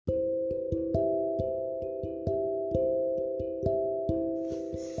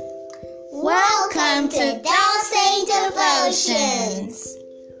Welcome to Dolce Devotions.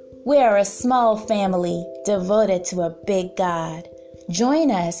 We're a small family devoted to a big God. Join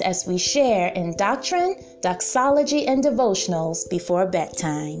us as we share in doctrine, doxology, and devotionals before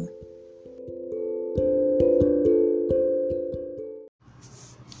bedtime.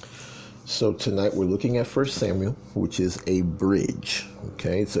 So tonight we're looking at 1 Samuel, which is a bridge.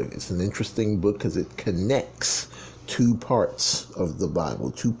 Okay, so it's an interesting book because it connects two parts of the Bible,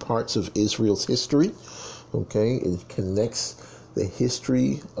 two parts of Israel's history. Okay, it connects the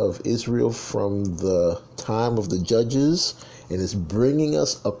history of Israel from the time of the judges, and it's bringing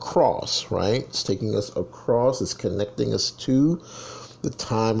us across, right? It's taking us across, it's connecting us to the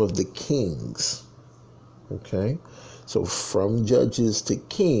time of the kings. Okay, so from judges to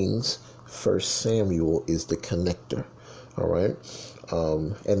kings, 1 Samuel is the connector. All right,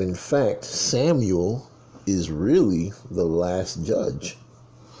 and in fact, Samuel is really the last judge.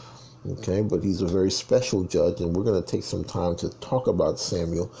 Okay, but he's a very special judge, and we're going to take some time to talk about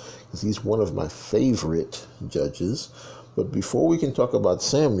Samuel because he's one of my favorite judges. But before we can talk about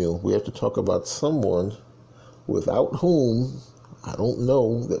Samuel, we have to talk about someone without whom I don't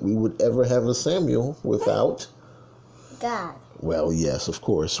know that we would ever have a Samuel without God. Well, yes, of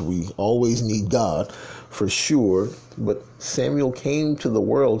course. We always need God for sure. But Samuel came to the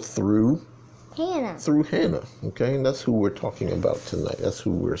world through Hannah. Okay, and that's who we're talking about tonight. That's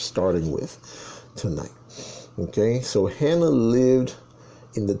who we're starting with tonight. Okay, so Hannah lived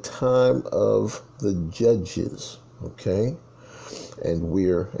in the time of the judges. Okay, and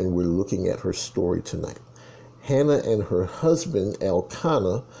we're looking at her story tonight. Hannah and her husband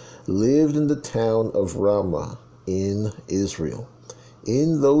Elkanah lived in the town of Ramah in Israel.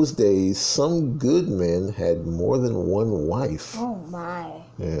 In those days, some good men had more than one wife. Oh my.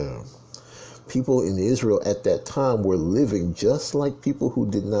 Yeah. People in Israel at that time were living just like people who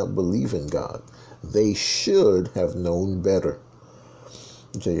did not believe in God. They should have known better.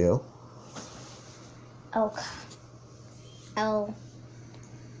 JL?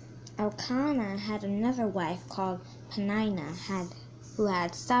 Elkanah had another wife called Peninnah, who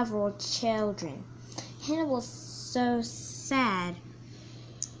had several children. Hannah was sad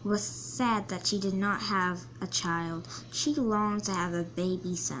that she did not have a child. She longed to have a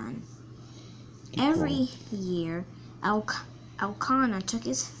baby son. Every year, Elkanah took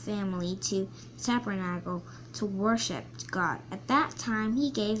his family to the tabernacle to worship God. At that time,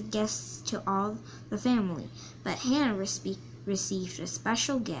 he gave gifts to all the family, but Hannah received a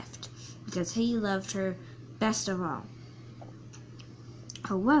special gift because he loved her best of all.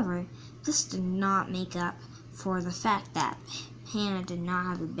 However, this did not make up for the fact that Hannah did not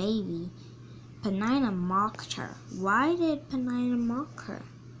have a baby. Peninnah mocked her. Why did Peninnah mock her?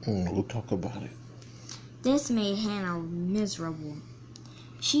 We'll talk about it. This made Hannah miserable.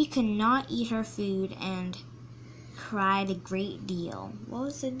 She could not eat her food and cried a great deal. What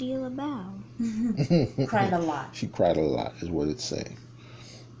was the deal about? Cried a lot. She cried a lot, is what it's saying.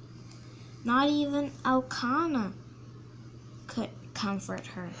 Not even Elkanah could comfort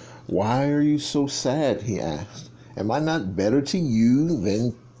her. Why are you so sad? He asked. Am I not better to you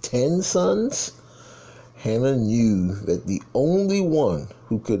than 10 sons? Hannah knew that the only one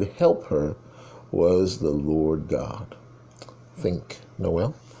who could help her was the Lord God. Think,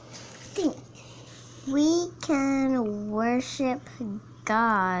 Noel. Think. We can worship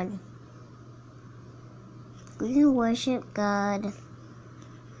God. We can worship God.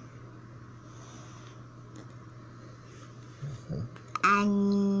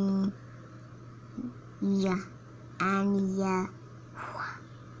 And yeah.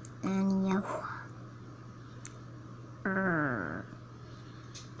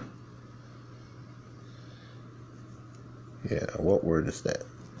 Yeah, what word is that?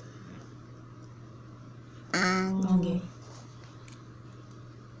 Okay.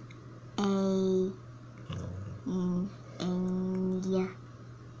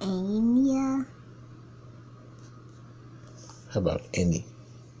 How about any?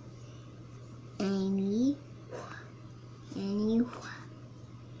 Any.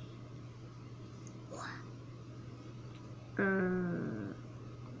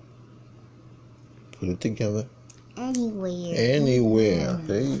 Put it together. Anywhere.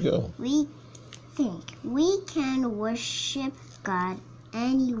 There you go. We think we can worship God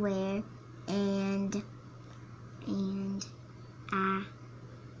anywhere and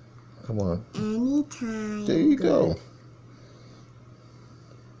Come on. anytime. There you go.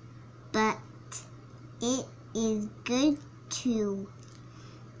 But it is good to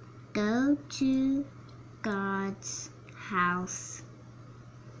go to God's house.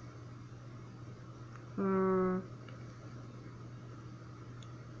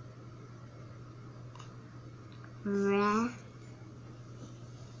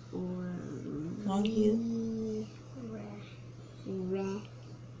 Long U.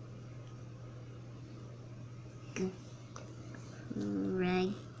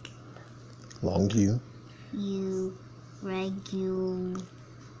 Long U.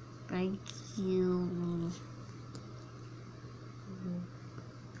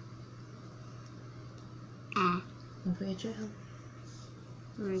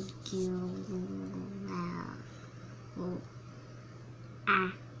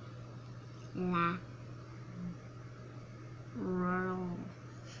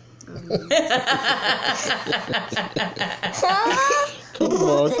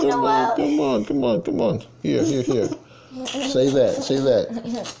 Come on. Here. Say that. Say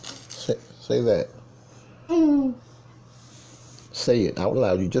that. Say it out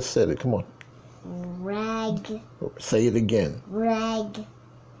loud. You just said it. Come on. Reg. Say it again. Regu.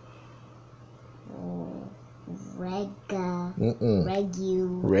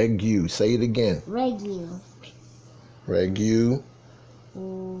 Regu. Say it again. Regu.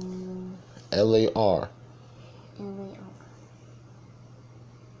 LAR.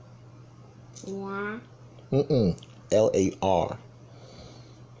 LAR.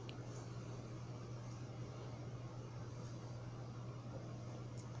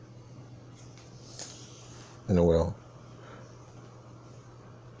 Noel.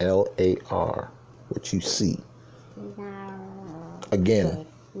 LAR. What you see. Again.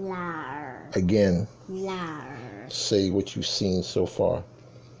 Again. Say what you've seen so far.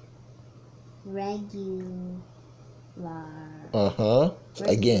 Regular.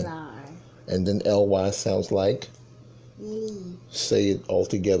 Again. And then LY sounds like? Say it all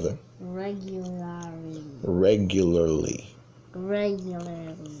together. Regularly.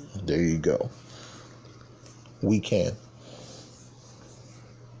 There you go. We can.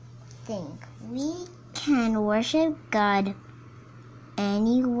 We can worship God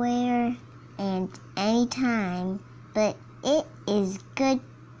anywhere and anytime, but it is good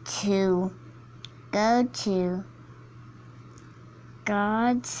to go to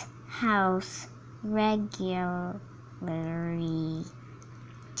God's house regularly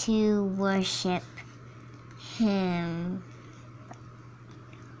to worship Him.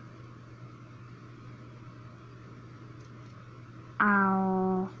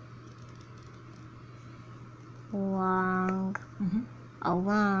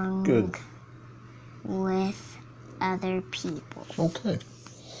 Along Good. with other people. Okay.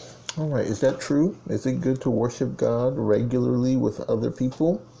 All right. Is that true? Is it good to worship God regularly with other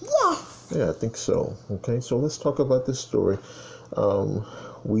people? Yes. Yeah, I think so. Okay. So let's talk about this story.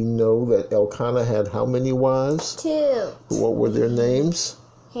 We know that Elkanah had how many wives? 2. What were their names?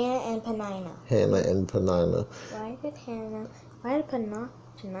 Hannah and Penina. Why did Penina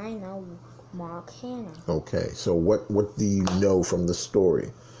mock Hannah? Okay, so what do you know from the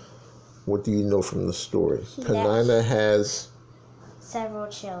story? Penina has several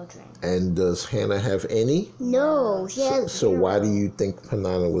children. And does Hannah have any? No, she has So why do you think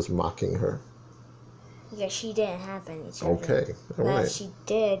Penina was mocking her? Because she didn't have any children. Okay, all right. But she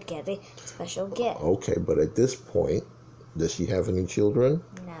did get a special gift. Okay, but at this point, does she have any children?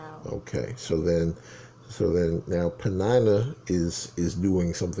 No. Okay, so then now Penina is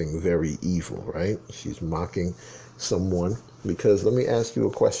doing something very evil, right? She's mocking someone. Because let me ask you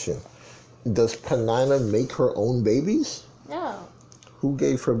a question. Does Penina make her own babies? No. Who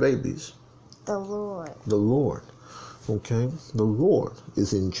gave her babies? The Lord. The Lord. Okay? The Lord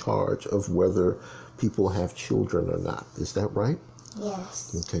is in charge of whether people have children or not. Is that right?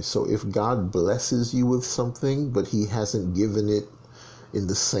 Yes. Okay, so if God blesses you with something, but He hasn't given it in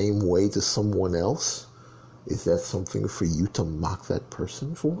the same way to someone else, is that something for you to mock that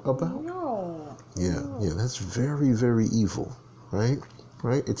person about? No. Yeah, that's very, very evil, right?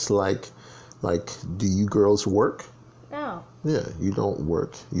 Right? It's like, do you girls work? No. Yeah, you don't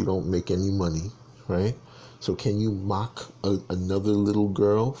work. You don't make any money, right? So can you mock another little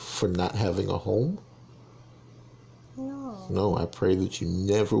girl for not having a home? No. No, I pray that you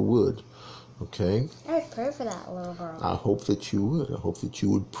never would. Okay? I would pray for that little girl. I hope that you would. I hope that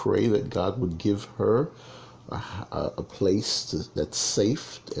you would pray that God would give her a place that's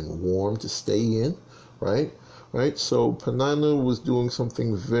safe and warm to stay in, right? Right? So Penina was doing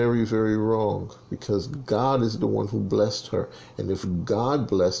something very, very wrong because God is the one who blessed her. And if God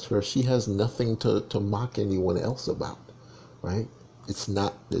blessed her, she has nothing to mock anyone else about, right? It's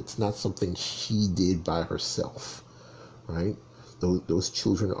not something she did by herself, right? Those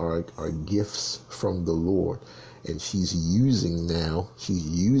children are gifts from the Lord. And she's using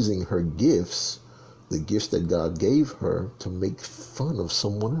her gifts, the gifts that God gave her, to make fun of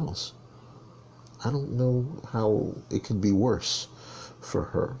someone else. I don't know how it could be worse for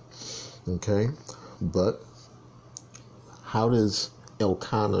her. Okay? But how does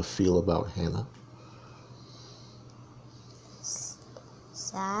Elkanah feel about Hannah?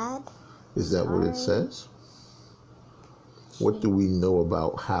 Sad. Is that what it says? What do we know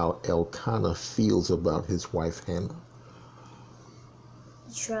about how Elkanah feels about his wife Hannah?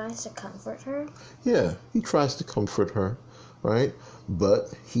 He tries to comfort her. Yeah, he tries to comfort her, right?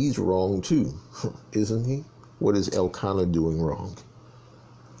 But he's wrong too, isn't he? What is Elkanah doing wrong?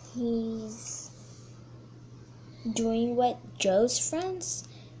 He's doing what Joe's friends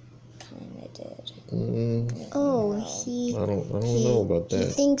kind of did. Oh, I don't know about He that.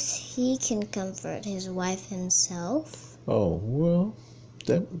 thinks he can comfort his wife himself. Oh, well,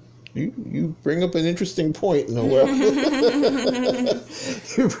 that you bring up an interesting point, Noel.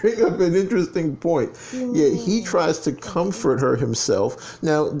 You bring up an interesting point. Yeah, he tries to comfort her himself.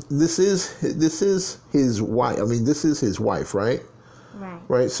 Now, this is his wife. I mean, this is his wife, right? Right.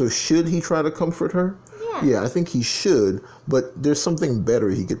 Right. So should he try to comfort her? Yeah, I think he should, but there's something better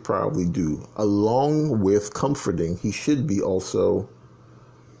he could probably do. Along with comforting, he should be also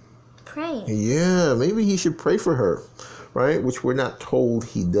Praying. Yeah, maybe he should pray for her, right? Which we're not told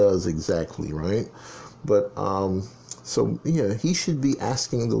he does exactly, right? But so yeah, he should be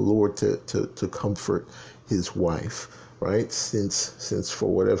asking the Lord to comfort his wife, right? Since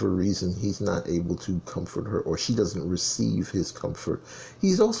for whatever reason he's not able to comfort her, or she doesn't receive his comfort.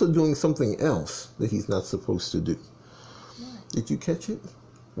 He's also doing something else that he's not supposed to do. Did you catch it?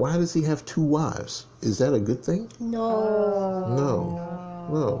 Why does he have 2 wives? Is that a good thing? No,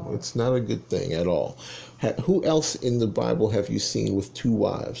 it's not a good thing at all. Who else in the Bible have you seen with 2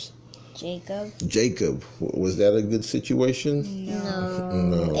 wives? Jacob. Was that a good situation?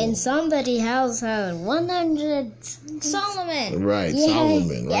 No. And somebody else had 100. Solomon. Right, Yeah,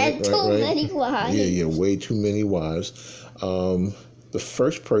 Solomon. Right, too many wives. Yeah, way too many wives. The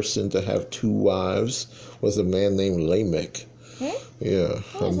first person to have 2 wives was a man named Lamech. Yeah.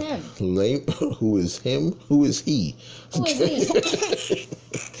 Who is him? Who is him? Who is he? Who is he?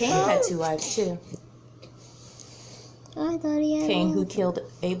 Cain had 2 wives too. I thought he had Cain one. who killed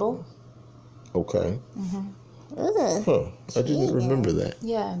Abel. Okay. Ugh. Huh. I didn't remember that.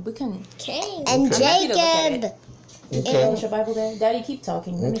 Yeah, we can. Cain. And I'm happy to look at Jacob. it. Okay. What's your Bible there? Daddy, keep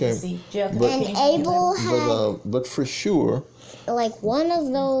talking. Let me Okay. just see. Jacob, But- And Cain, Abel had, But for sure, like, one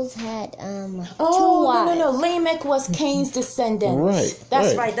of those had, 2 Oh, wives. no. Lamech was Cain's descendant. right.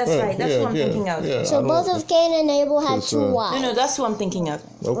 That's right. That's yeah, who I'm thinking of. Yeah, So both of Cain and Abel had Because, 2 wives. No, that's who I'm thinking of.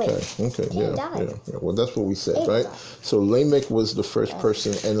 Okay, yeah, died. yeah. Well, that's what we said, Abel right? died. So Lamech was the first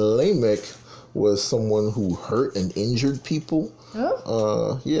person, and Lamech was someone who hurt and injured people.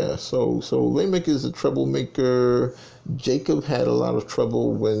 Yeah. So Lamech is a troublemaker. Jacob had a lot of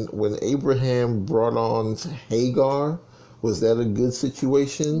trouble when Abraham brought on Hagar. Was that a good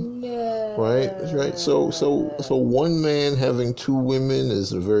situation? No. Right. So one man having 2 women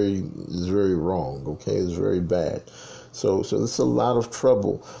is very wrong. Okay, it's very bad. So it's a lot of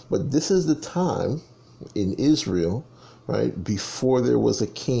trouble. But this is the time in Israel, right, before there was a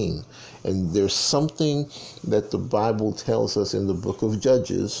king. And there's something that the Bible tells us in the book of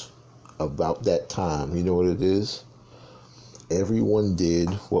Judges about that time. You know what it is? Everyone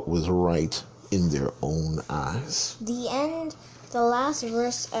did what was right in their own eyes. The last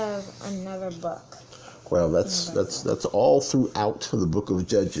verse of another book. Well, that's all throughout the book of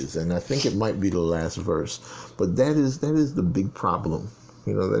Judges, and I think it might be the last verse. But that is the big problem.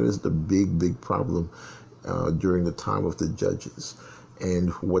 You know, that is the big problem during the time of the Judges.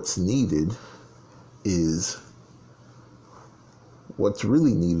 And what's really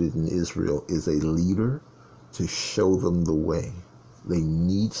needed in Israel is a leader to show them the way. They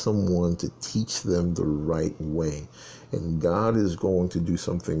need someone to teach them the right way. And God is going to do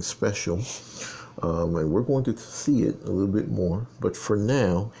something special. And we're going to see it a little bit more. But for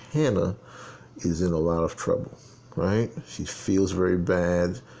now, Hannah is in a lot of trouble, right? She feels very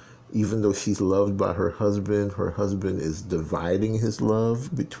bad. Even though she's loved by her husband is dividing his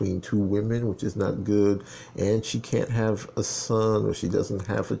love between 2 women, which is not good. And she can't have a son, or she doesn't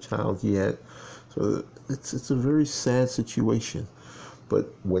have a child yet. So it's a very sad situation.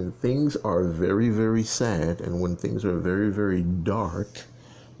 But when things are very, very sad, and when things are very, very dark,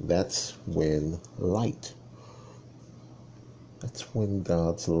 that's when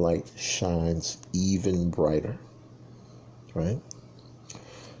God's light shines even brighter, right?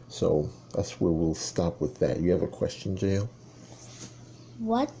 So that's where we'll stop with that. You have a question, JL?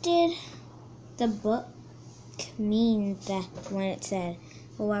 What did the book mean that when it said,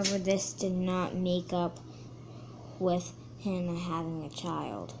 however, this did not make up with Hannah having a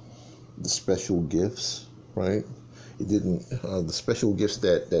child? The special gifts, right? He didn't. The special gifts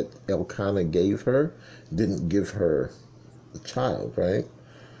that Elkanah gave her didn't give her the child, right?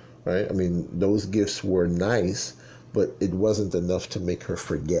 Right. I mean, those gifts were nice, but it wasn't enough to make her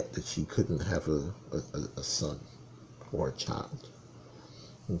forget that she couldn't have a son or a child.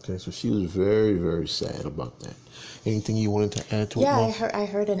 Okay, so she was very, very sad about that. Anything you wanted to add to it? Yeah, I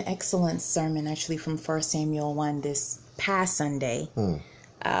heard an excellent sermon actually from 1 Samuel 1 this past Sunday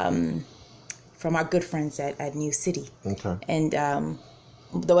from our good friends at New City. Okay. And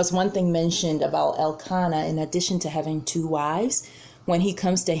there was one thing mentioned about Elkanah, in addition to having two wives, when he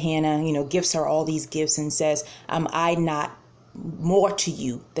comes to Hannah, gives her all these gifts and says, am I not more to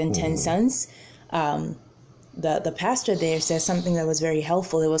you than 10 sons? The pastor there says something that was very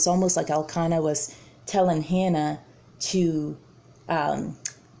helpful. It was almost like Elkanah was telling Hannah to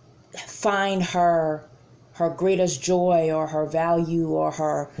find her greatest joy or her value or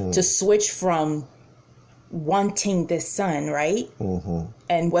her to switch from wanting this son, right?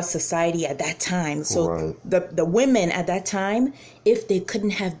 And what society at that time. So the women at that time, if they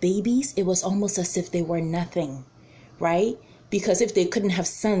couldn't have babies, it was almost as if they were nothing, right? Because if they couldn't have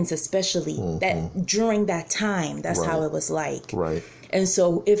sons, especially that during that time, that's how it was like. Right. And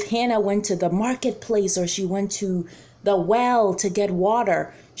so if Hannah went to the marketplace or she went to the well to get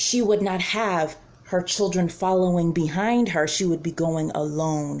water, she would not have her children following behind her. She would be going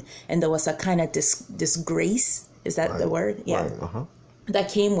alone. And there was a kind of disgrace. Is that the word? Yeah. Right. That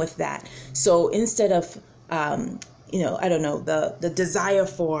came with that. So instead of, I don't know, the desire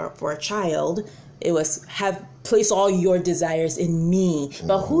for a child, it was place all your desires in me.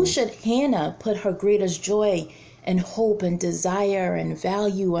 But who should Hannah put her greatest joy and hope and desire and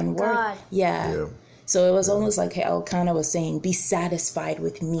value and worth? God. Yeah. So it was almost like Elkanah was saying, be satisfied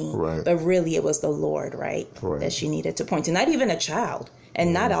with me. Right. But really it was the Lord, right? That she needed to point to. Not even a child,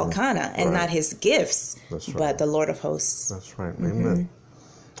 and not Elkanah, and not his gifts, but the Lord of hosts. That's right. Amen.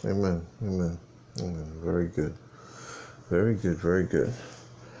 Amen. Amen. Amen. Very good. Very good. Very good.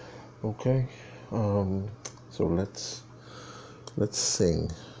 Okay. So let's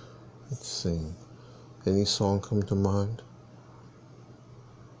sing. Let's sing. Any song come to mind?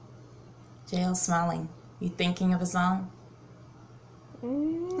 JL smiling. You thinking of a song?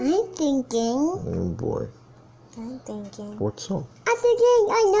 I'm thinking. Oh boy. I'm thinking. What song? I'm thinking.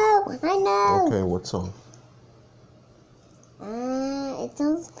 I know. Okay, what song?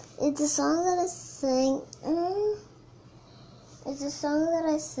 It's a song that I sing. It's a song that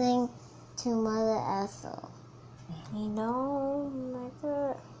I sing to Mother Ethel.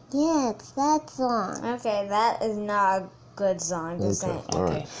 Mother. Yeah, it's that song. Okay, that is not a good song to sing. All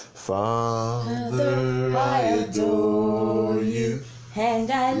right. Father, I adore you,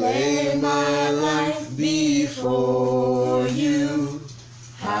 and I lay my life before you.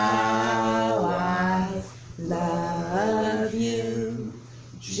 How I love you,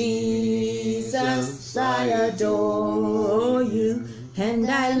 Jesus, I adore you, and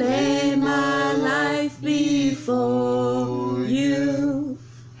I lay my life before you.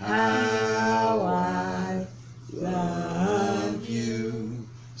 How I love you,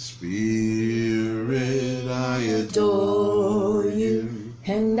 Spirit, I adore you,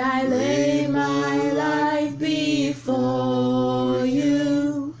 and I lay my life before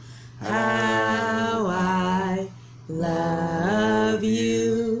you. How I love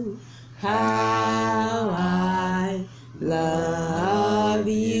you, how I love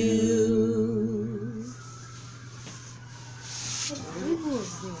you.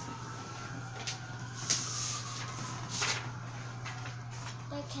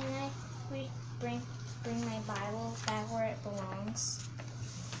 Can I bring my Bible back where it belongs?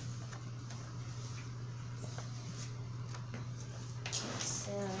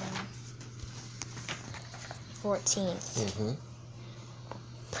 So, 14th.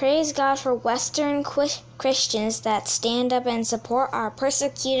 Praise God for Western Christians that stand up and support our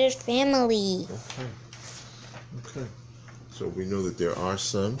persecuted family. Okay. So we know that there are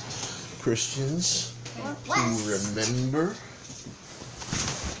some Christians who remember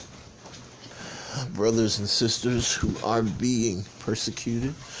brothers and sisters who are being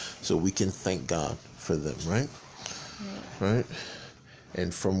persecuted, so we can thank God for them, right? Right?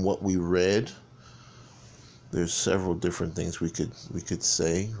 And from what we read, there's several different things we could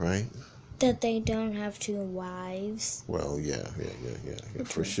say, right? That they don't have two wives. Well, yeah,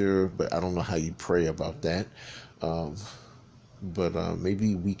 for sure. But I don't know how you pray about that. But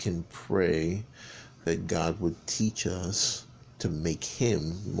maybe we can pray that God would teach us to make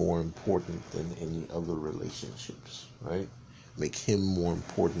him more important than any other relationships, right? Make him more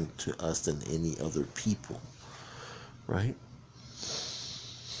important to us than any other people, right?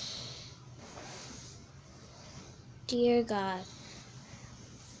 Dear God,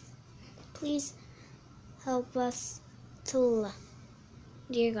 please help us to love.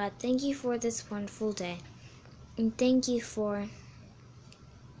 Dear God, thank you for this wonderful day. And thank you for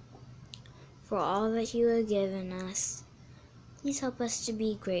all that you have given us. Please help us to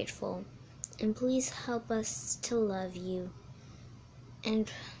be grateful. And please help us to love you. And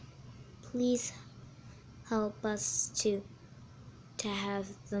please help us to have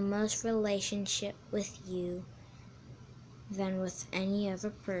the most relationship with you than with any other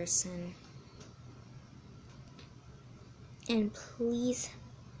person. And please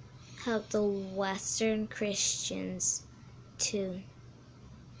help the Western Christians to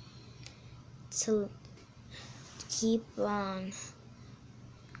keep on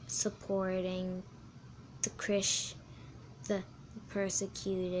supporting the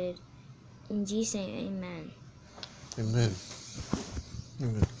persecuted. In Jesus' name, amen. Amen.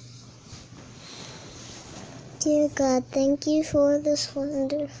 Amen. Dear God, thank you for this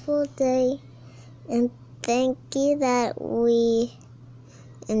wonderful day, and thank you that we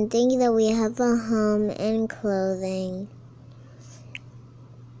have a home and clothing,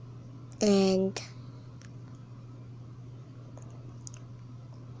 and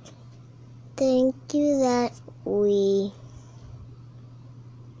thank you that we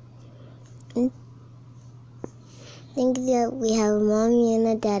have a mommy and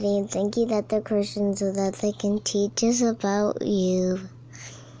a daddy, and thank you that they're Christians so that they can teach us about you.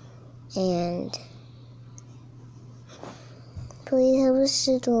 And please help us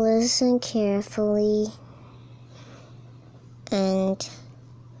to listen carefully. And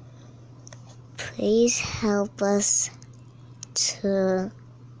please help us to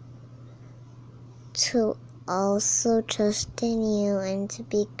also trust in you and to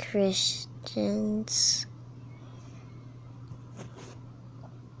be Christians.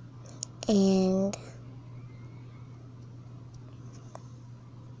 And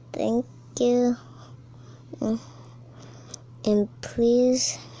thank you. And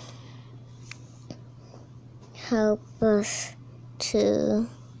please help us to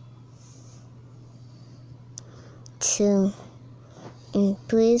and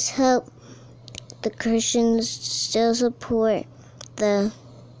please help the Christians still support the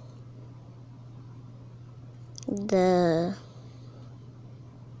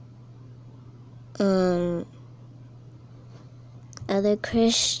other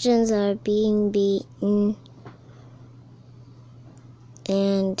Christians are being beaten,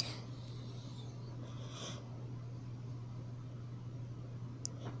 and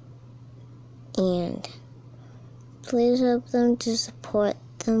please help them to support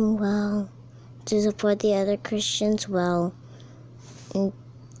them well, to support the other Christians well. And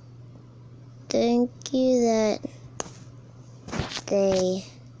thank you that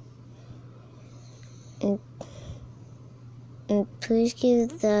and please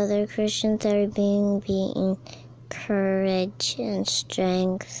give the other Christians that are being beaten courage and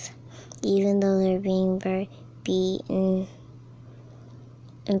strength, even though they're being beaten.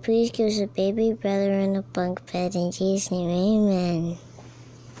 And please give us a baby brother and a bunk bed. In Jesus' name, amen.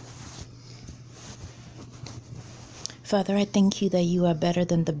 Father, I thank you that you are better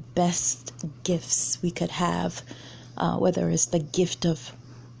than the best gifts we could have, whether it's the gift of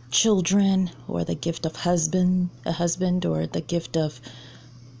children or the gift of a husband, or the gift of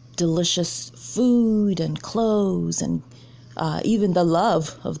delicious food and clothes, and even the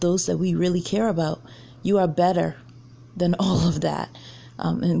love of those that we really care about. You are better than all of that.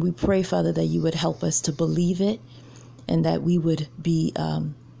 And we pray, Father, that you would help us to believe it, and that we would be,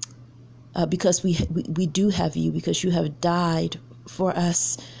 because we do have you, because you have died for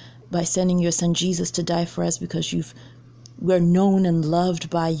us by sending your son Jesus to die for us, because we're known and loved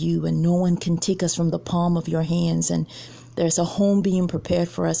by you, and no one can take us from the palm of your hands. And there's a home being prepared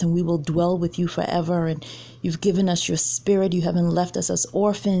for us, and we will dwell with you forever. And you've given us your spirit. You haven't left us as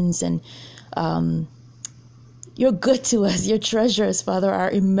orphans. And you're good to us. Your treasures, Father,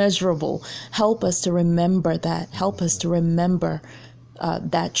 are immeasurable. Help us to remember that. Help us to remember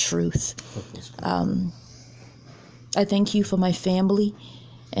that truth. I thank you for my family.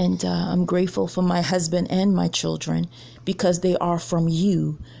 And I'm grateful for my husband and my children, because they are from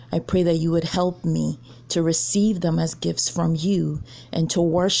you. I pray that you would help me to receive them as gifts from you and to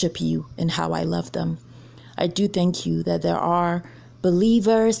worship you in how I love them. I do thank you that there are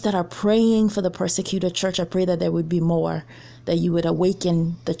believers that are praying for the persecuted church. I pray that there would be more, that you would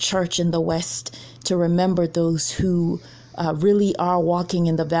awaken the church in the West to remember those who really are walking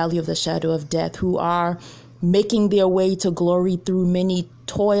in the valley of the shadow of death, who are making their way to glory through many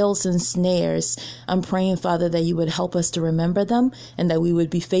toils and snares. I'm praying, Father, that you would help us to remember them and that we would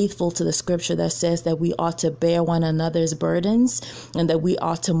be faithful to the scripture that says that we ought to bear one another's burdens and that we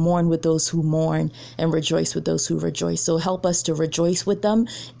ought to mourn with those who mourn and rejoice with those who rejoice. So help us to rejoice with them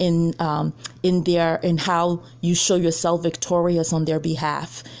in how you show yourself victorious on their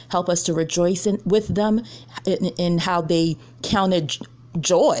behalf. Help us to rejoice with them in how they counted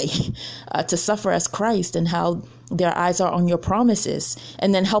joy to suffer as Christ and how their eyes are on your promises.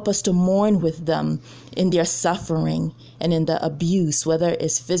 And then help us to mourn with them in their suffering and in the abuse, whether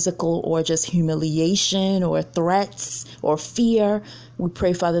it's physical or just humiliation or threats or fear. We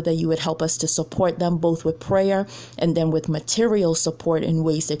pray, Father, that you would help us to support them both with prayer and then with material support in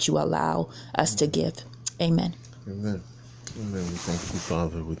ways that you allow us to give. Amen. Amen. Amen. We thank you,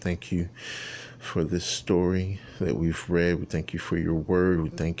 Father. We thank you for this story that we've read. We thank you for your word. We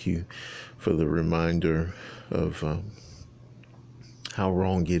thank you for the reminder of how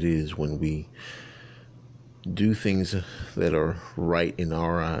wrong it is when we do things that are right in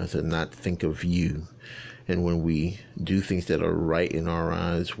our eyes and not think of you. And when we do things that are right in our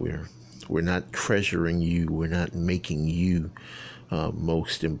eyes, we're not treasuring you. We're not making you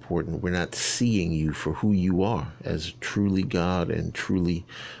most important. We're not seeing you for who you are as truly God and truly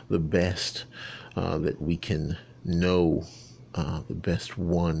the best that we can know, the best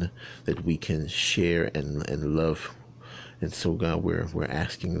one that we can share and love. And so, God, we're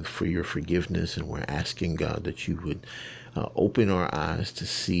asking for your forgiveness, and we're asking, God, that you would open our eyes to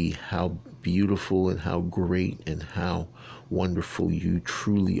see how beautiful and how great and how wonderful you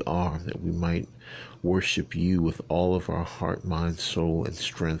truly are, that we might worship you with all of our heart, mind, soul, and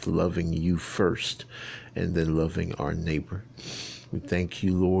strength, loving you first and then loving our neighbor. We thank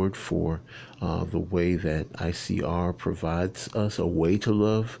you, Lord, for the way that ICR provides us a way to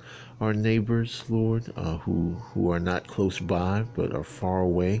love our neighbors, Lord, who are not close by but are far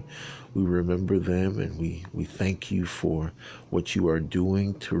away. We remember them, and we thank you for what you are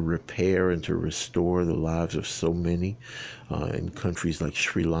doing to repair and to restore the lives of so many in countries like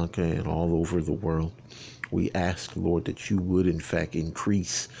Sri Lanka and all over the world. We ask, Lord, that you would in fact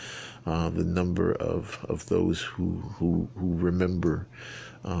increase the number of those who remember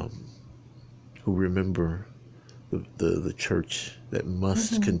the church that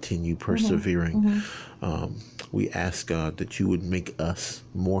must continue persevering. We ask, God, that you would make us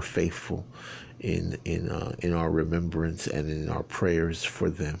more faithful in our remembrance and in our prayers for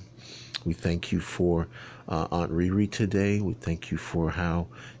them. We thank you for Aunt Riri today. We thank you for how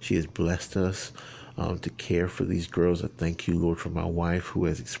she has blessed us to care for these girls. I thank you, Lord, for my wife who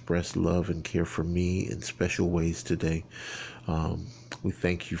has expressed love and care for me in special ways today. We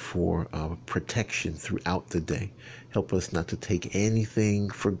thank you for protection throughout the day. Help us not to take anything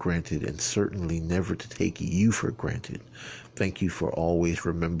for granted, and certainly never to take you for granted. Thank you for always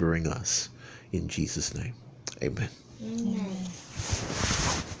remembering us. In Jesus' name, amen.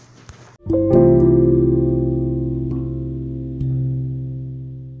 Amen.